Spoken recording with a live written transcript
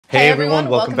Hey everyone,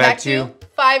 welcome back to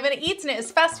 5 Minute Eats, and it is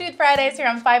Fast Food Fridays here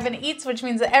on 5 Minute Eats, which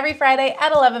means that every Friday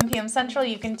at 11 p.m. Central,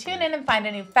 you can tune in and find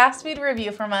a new fast food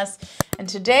review from us. And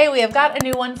today we have got a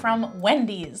new one from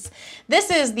Wendy's. This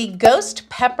is the Ghost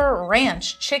Pepper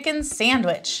Ranch Chicken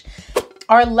Sandwich.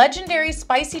 Our legendary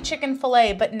spicy chicken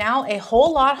filet, but now a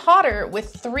whole lot hotter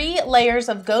with 3 layers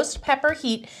of ghost pepper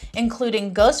heat,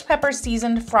 including ghost pepper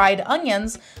seasoned fried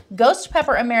onions, ghost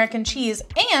pepper American cheese,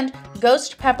 and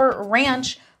ghost pepper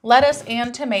ranch, lettuce,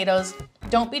 and tomatoes.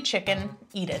 Don't be chicken,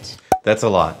 eat it. That's a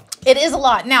lot. It is a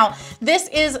lot. Now, this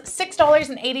is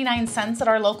 $6.89 at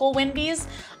our local Wendy's,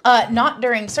 not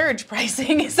during surge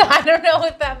pricing, so I don't know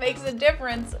if that makes a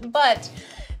difference, but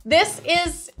this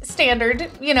is standard,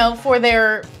 you know, for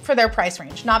their price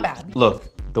range. Not bad. Look,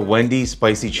 the Wendy's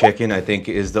spicy chicken, I think,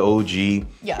 is the OG.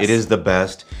 Yes. It is the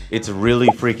best. It's really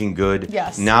freaking good.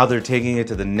 Yes. Now they're taking it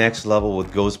to the next level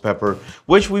with ghost pepper,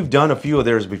 which we've done a few of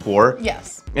theirs before.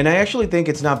 Yes. And I actually think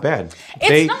it's not bad.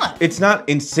 It's not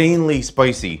insanely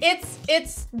spicy.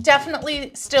 It's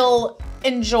definitely still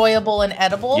enjoyable and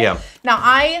edible. Yeah. Now,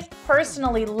 I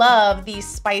personally love the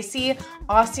spicy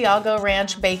Asiago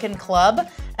Ranch Bacon Club,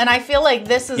 and I feel like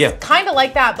this is kind of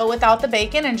like that, but without the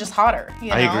bacon and just hotter. You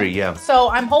know? I agree, yeah. So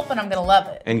I'm hoping I'm gonna love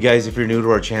it. And guys, if you're new to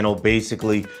our channel,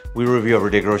 basically, we review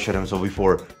everyday grocery items. So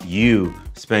before you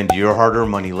spend your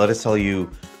hard-earned money, let us tell you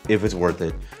if it's worth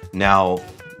it. Now,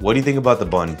 what do you think about the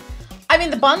bun? I mean,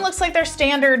 the bun looks like their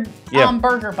standard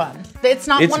burger bun. It's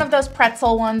not one of those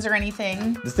pretzel ones or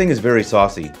anything. This thing is very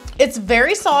saucy. It's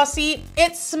very saucy.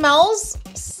 It smells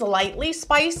slightly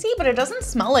spicy, but it doesn't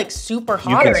smell like super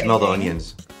hot. You can smell the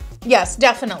onions. Yes,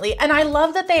 definitely. And I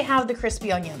love that they have the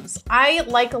crispy onions. I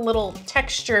like a little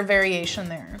texture variation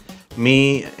there.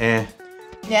 Me,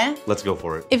 Yeah? Let's go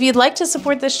for it. If you'd like to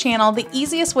support this channel, the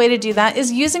easiest way to do that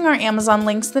is using our Amazon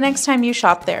links the next time you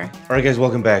shop there. All right, guys,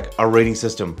 welcome back. Our rating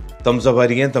system. Thumbs up by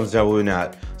the end, thumbs down by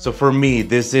not. So for me,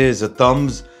 this is a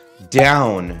thumbs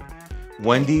down.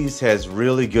 Wendy's has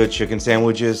really good chicken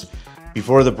sandwiches.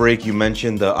 Before the break, you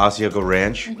mentioned the Asiago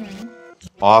Ranch.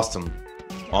 Awesome.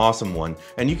 Awesome one.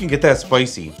 And you can get that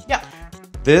spicy. Yeah.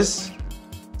 This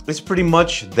is pretty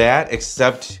much that,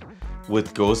 except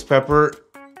with ghost pepper.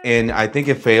 And I think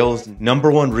it fails. Number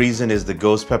one reason is the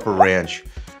ghost pepper ranch.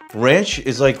 Ranch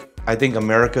is like, I think,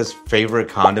 America's favorite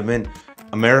condiment.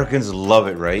 Americans love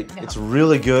it, right? Yeah. It's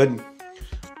really good.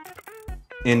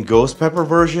 In ghost pepper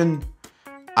version,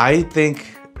 I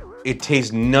think it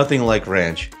tastes nothing like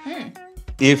ranch.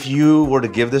 If you were to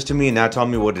give this to me and not tell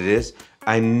me what it is,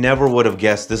 I never would have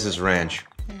guessed this is ranch.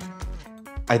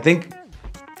 I think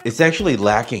it's actually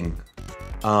lacking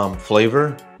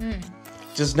flavor.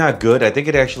 Just not good. I think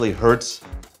it actually hurts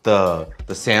the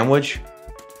sandwich,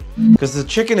 because the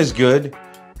chicken is good,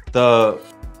 the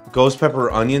ghost pepper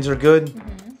onions are good,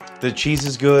 the cheese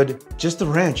is good. Just the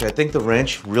ranch, I think the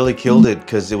ranch really killed it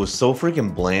because it was so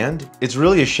freaking bland. It's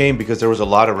really a shame because there was a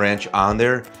lot of ranch on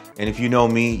there, and if you know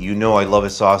me, you know I love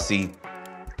it saucy.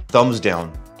 Thumbs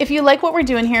down. If you like what we're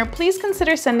doing here, please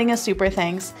consider sending us super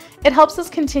thanks. It helps us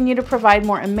continue to provide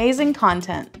more amazing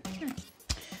content.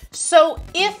 So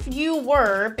if you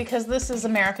were, because this is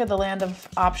America, the land of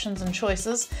options and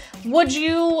choices, would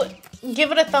you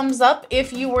give it a thumbs up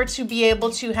if you were to be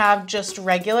able to have just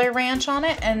regular ranch on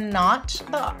it and not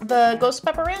the ghost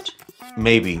pepper ranch?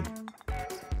 Maybe.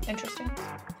 Interesting.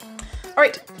 All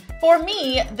right, for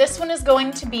me, this one is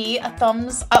going to be a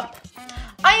thumbs up.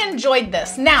 I enjoyed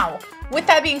this. Now, with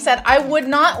that being said, I would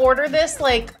not order this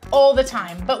like all the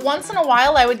time, but once in a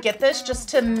while I would get this just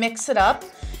to mix it up.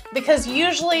 Because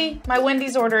usually my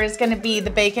Wendy's order is going to be the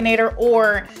Baconator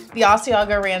or the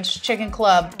Asiago Ranch Chicken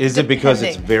Club. Is it because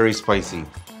it's very spicy?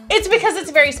 It's because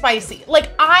it's very spicy. Like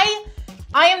I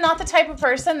am not the type of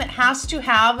person that has to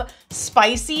have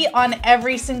spicy on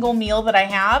every single meal that I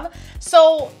have.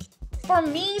 So for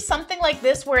me, something like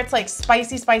this where it's like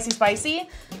spicy, spicy, spicy,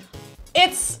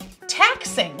 it's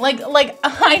taxing. Like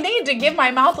I need to give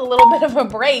my mouth a little bit of a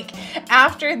break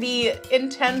after the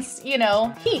intense, you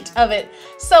know, heat of it.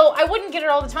 So I wouldn't get it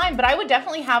all the time, but I would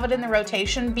definitely have it in the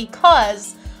rotation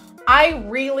because I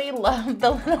really love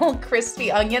the little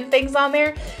crispy onion things on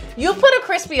there. You put a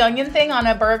crispy onion thing on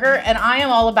a burger and I am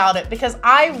all about it because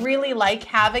I really like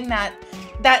having that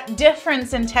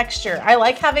difference in texture. I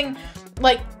like having,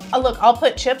 like, look, I'll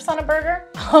put chips on a burger.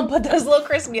 I'll put those little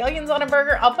crispy onions on a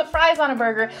burger. I'll put fries on a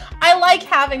burger. I like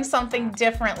having something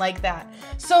different like that.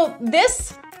 So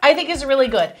this, I think, is really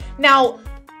good. Now,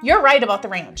 you're right about the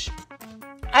ranch.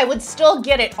 I would still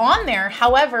get it on there.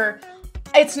 However,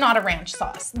 it's not a ranch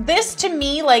sauce. This, to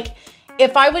me, like,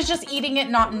 if I was just eating it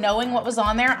not knowing what was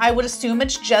on there, I would assume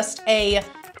it's just a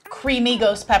creamy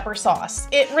ghost pepper sauce.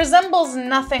 It resembles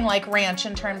nothing like ranch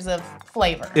in terms of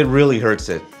flavor. It really hurts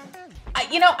it.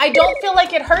 I don't feel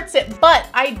like it hurts it, but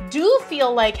I do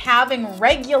feel like having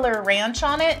regular ranch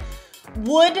on it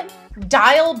would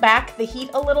dial back the heat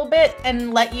a little bit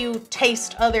and let you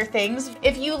taste other things.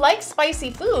 If you like spicy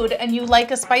food and you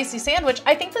like a spicy sandwich,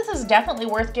 I think this is definitely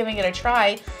worth giving it a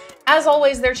try. As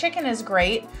always, their chicken is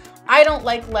great. I don't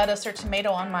like lettuce or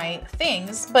tomato on my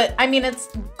things, but I mean, it's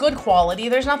good quality.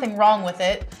 There's nothing wrong with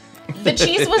it. The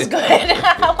cheese was good.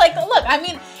 Like, look, I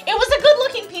mean, it was a good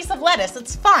looking piece of lettuce.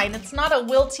 It's fine. It's not a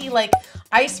wilty, like,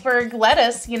 iceberg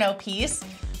lettuce, piece.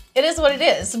 It is what it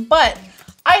is. But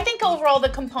I think overall the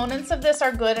components of this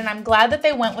are good, and I'm glad that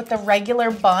they went with the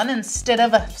regular bun instead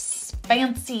of a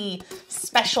fancy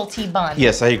specialty bun.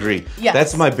 Yes, I agree. Yes.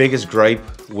 That's my biggest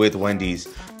gripe with Wendy's.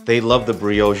 They love the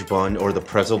brioche bun or the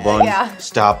pretzel bun. Yeah.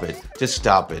 Stop it. Just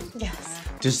stop it. Yes.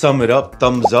 Just sum it up,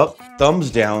 thumbs up,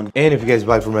 thumbs down. And if you guys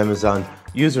buy from Amazon,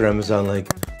 use our Amazon link.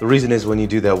 The reason is when you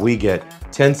do that, we get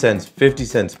 10 cents, 50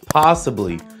 cents,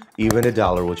 possibly even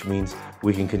 $1, which means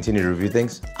we can continue to review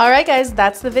things. All right, guys,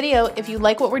 that's the video. If you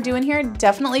like what we're doing here,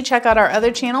 definitely check out our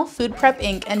other channel, Food Prep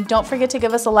Inc. And don't forget to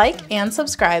give us a like and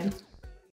subscribe.